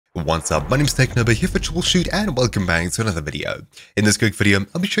What's up, my name's Technober here for Troubleshoot and welcome back to another video. In this quick video,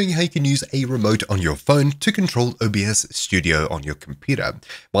 I'll be showing you how you can use a remote on your phone to control OBS Studio on your computer.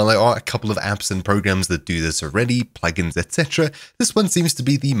 While there are a couple of apps and programs that do this already, plugins, etc., this one seems to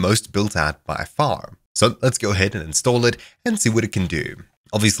be the most built out by far. So let's go ahead and install it and see what it can do.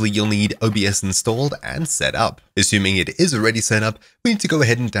 Obviously, you'll need OBS installed and set up. Assuming it is already set up, we need to go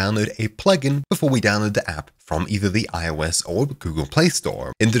ahead and download a plugin before we download the app from either the iOS or Google Play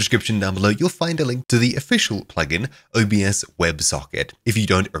Store. In the description down below, you'll find a link to the official plugin, OBS WebSocket. If you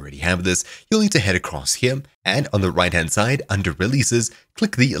don't already have this, you'll need to head across here, and on the right-hand side, under Releases,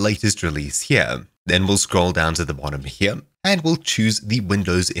 click the latest release here. Then we'll scroll down to the bottom here, and we'll choose the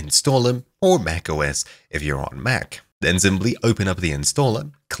Windows installer or macOS if you're on Mac. Then simply open up the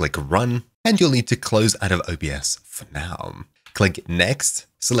installer, click Run, and you'll need to close out of OBS for now. Click Next,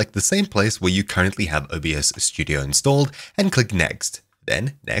 select the same place where you currently have OBS Studio installed, and click Next,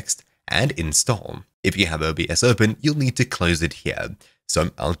 then Next, and Install. If you have OBS open, you'll need to close it here.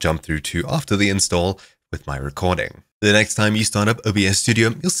 So I'll jump through to after the install with my recording. The next time you start up OBS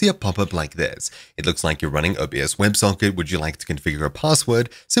Studio, you'll see a pop-up like this. It looks like you're running OBS WebSocket. Would you like to configure a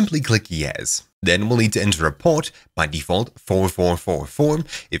password? Simply click Yes. Then we'll need to enter a port, by default 4444.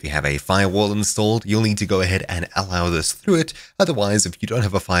 If you have a firewall installed, you'll need to go ahead and allow this through it. Otherwise, if you don't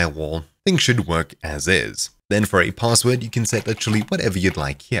have a firewall, things should work as is. Then for a password, you can set literally whatever you'd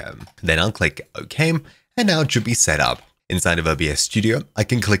like here. Then I'll click OK, and now it should be set up. Inside of OBS Studio, I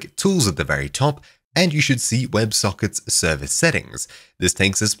can click Tools at the very top, and you should see WebSocket's service settings. This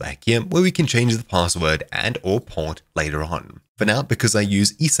takes us back here where we can change the password and or port later on. For now, because I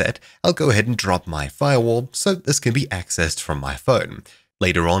use ESET, I'll go ahead and drop my firewall so this can be accessed from my phone.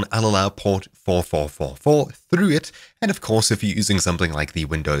 Later on, I'll allow port 4444 through it, and of course, if you're using something like the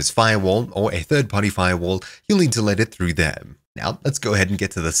Windows firewall or a third-party firewall, you'll need to let it through there. Now, let's go ahead and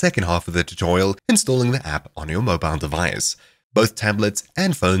get to the second half of the tutorial, installing the app on your mobile device. Both tablets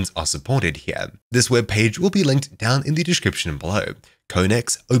and phones are supported here. This web page will be linked down in the description below.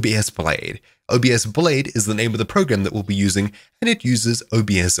 Connex OBS Blade. OBS Blade is the name of the program that we'll be using, and it uses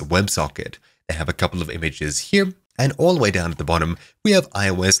OBS WebSocket. They have a couple of images here, and all the way down at the bottom, we have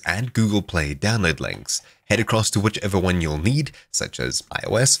iOS and Google Play download links. Head across to whichever one you'll need, such as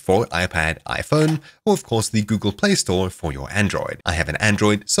iOS for iPad, iPhone, or of course the Google Play Store for your Android. I have an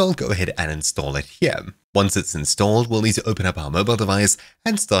Android, so I'll go ahead and install it here. Once it's installed, we'll need to open up our mobile device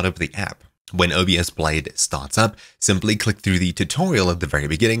and start up the app. When OBS Blade starts up, simply click through the tutorial at the very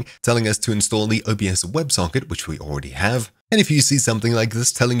beginning, telling us to install the OBS WebSocket, which we already have. And if you see something like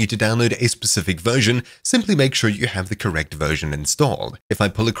this telling you to download a specific version, simply make sure you have the correct version installed. If I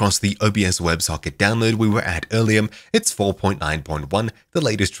pull across the OBS WebSocket download we were at earlier, it's 4.9.1, the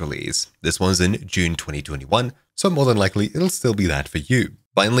latest release. This was in June 2021, so more than likely it'll still be that for you.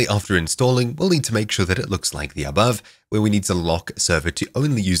 Finally, after installing, we'll need to make sure that it looks like the above, where we need to lock server to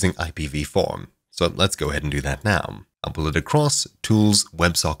only using IPv4. So let's go ahead and do that now. I'll pull it across, Tools,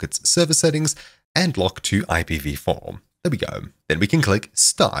 WebSockets, Server Settings, and lock to IPv4. There we go. Then we can click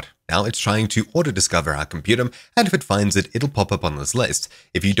Start. Now it's trying to auto-discover our computer, and if it finds it, it'll pop up on this list.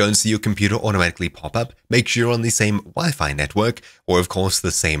 If you don't see your computer automatically pop up, make sure you're on the same Wi-Fi network, or of course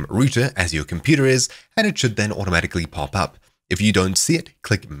the same router as your computer is, and it should then automatically pop up. If you don't see it,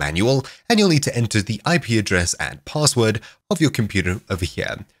 click Manual, and you'll need to enter the IP address and password of your computer over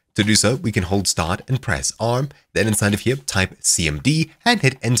here. To do so, we can hold Start and press R, then inside of here, type CMD and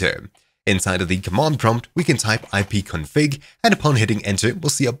hit Enter. Inside of the command prompt, we can type ipconfig, and upon hitting Enter, we'll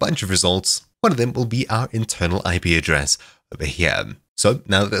see a bunch of results. One of them will be our internal IP address over here. So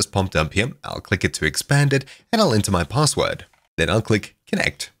now that it's popped up here, I'll click it to expand it, and I'll enter my password. Then I'll click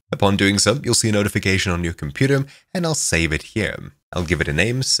Connect. Upon doing so, you'll see a notification on your computer, and I'll save it here. I'll give it a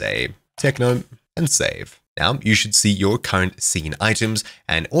name, say Techno, and save. Now, you should see your current scene items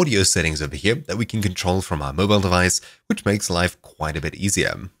and audio settings over here that we can control from our mobile device, which makes life quite a bit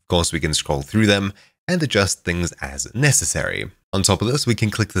easier. Of course, we can scroll through them and adjust things as necessary. On top of this, we can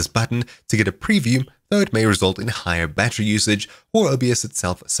click this button to get a preview, though it may result in higher battery usage or OBS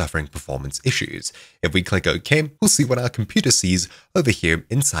itself suffering performance issues. If we click OK, we'll see what our computer sees over here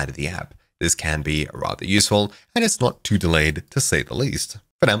inside of the app. This can be rather useful, and it's not too delayed to say the least.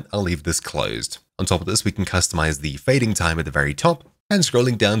 For now, I'll leave this closed. On top of this, we can customize the fading time at the very top, and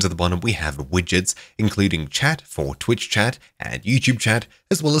scrolling down to the bottom, we have widgets, including chat for Twitch chat and YouTube chat,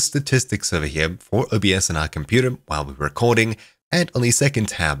 as well as statistics over here for OBS on our computer while we're recording, and on the second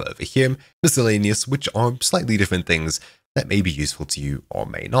tab over here, miscellaneous, which are slightly different things that may be useful to you or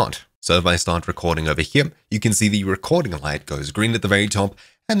may not. So if I start recording over here, you can see the recording light goes green at the very top,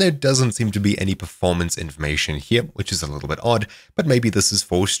 and there doesn't seem to be any performance information here, which is a little bit odd, but maybe this is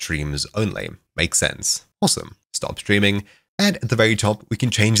for streams only. Makes sense. Awesome. Stop streaming. And at the very top, we can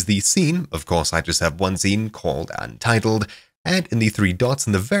change the scene. Of course, I just have one scene called Untitled. And in the three dots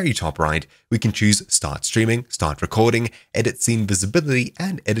in the very top right, we can choose Start Streaming, Start Recording, Edit Scene Visibility,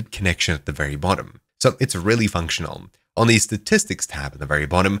 and Edit Connection at the very bottom. So it's really functional. On the Statistics tab at the very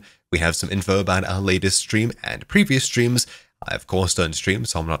bottom, we have some info about our latest stream and previous streams. I of course don't stream,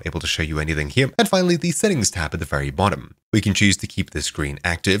 so I'm not able to show you anything here. And finally, the Settings tab at the very bottom. We can choose to keep the screen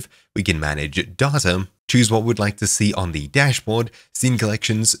active. We can manage data, choose what we'd like to see on the dashboard, scene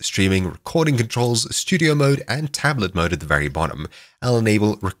collections, streaming, recording controls, studio mode, and tablet mode at the very bottom. I'll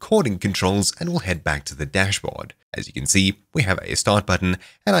enable recording controls and we'll head back to the dashboard. As you can see, we have a start button,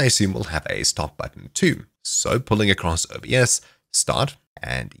 and I assume we'll have a stop button too. So pulling across OBS, start,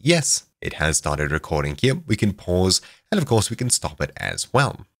 and yes, it has started recording here. We can pause, and of course we can stop it as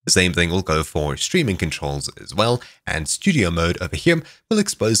well. The same thing will go for streaming controls as well, and studio mode over here will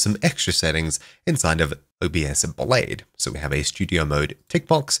expose some extra settings inside of OBS Blade. So we have a studio mode tick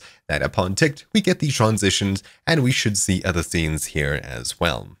box that upon ticked, we get the transitions, and we should see other scenes here as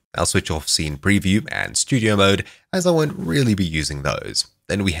well. I'll switch off scene preview and studio mode as I won't really be using those.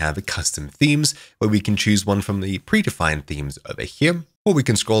 Then we have custom themes where we can choose one from the predefined themes over here, or we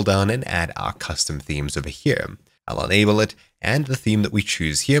can scroll down and add our custom themes over here. I'll enable it, and the theme that we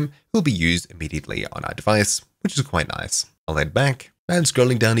choose here will be used immediately on our device, which is quite nice. I'll head back, and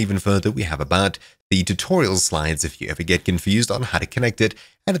scrolling down even further, we have about the tutorial slides if you ever get confused on how to connect it,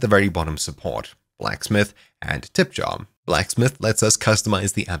 and at the very bottom support, blacksmith, and tip jar. Blacksmith lets us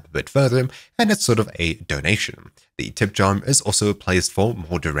customize the app a bit further, and it's sort of a donation. The tip jar is also a place for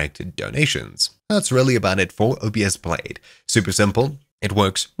more direct donations. That's really about it for OBS Blade. Super simple. It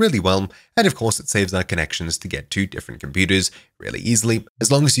works really well, and of course it saves our connections to get to different computers really easily.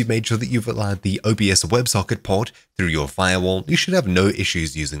 As long as you've made sure that you've allowed the OBS WebSocket port through your firewall, you should have no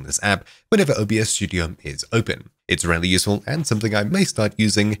issues using this app whenever OBS Studio is open. It's really useful and something I may start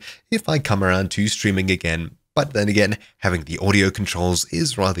using if I come around to streaming again, but then again, having the audio controls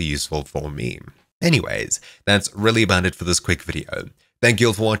is rather useful for me. Anyways, that's really about it for this quick video. Thank you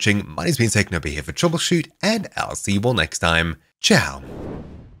all for watching. My name's been Technobi here for Troubleshoot, and I'll see you all next time. Ciao.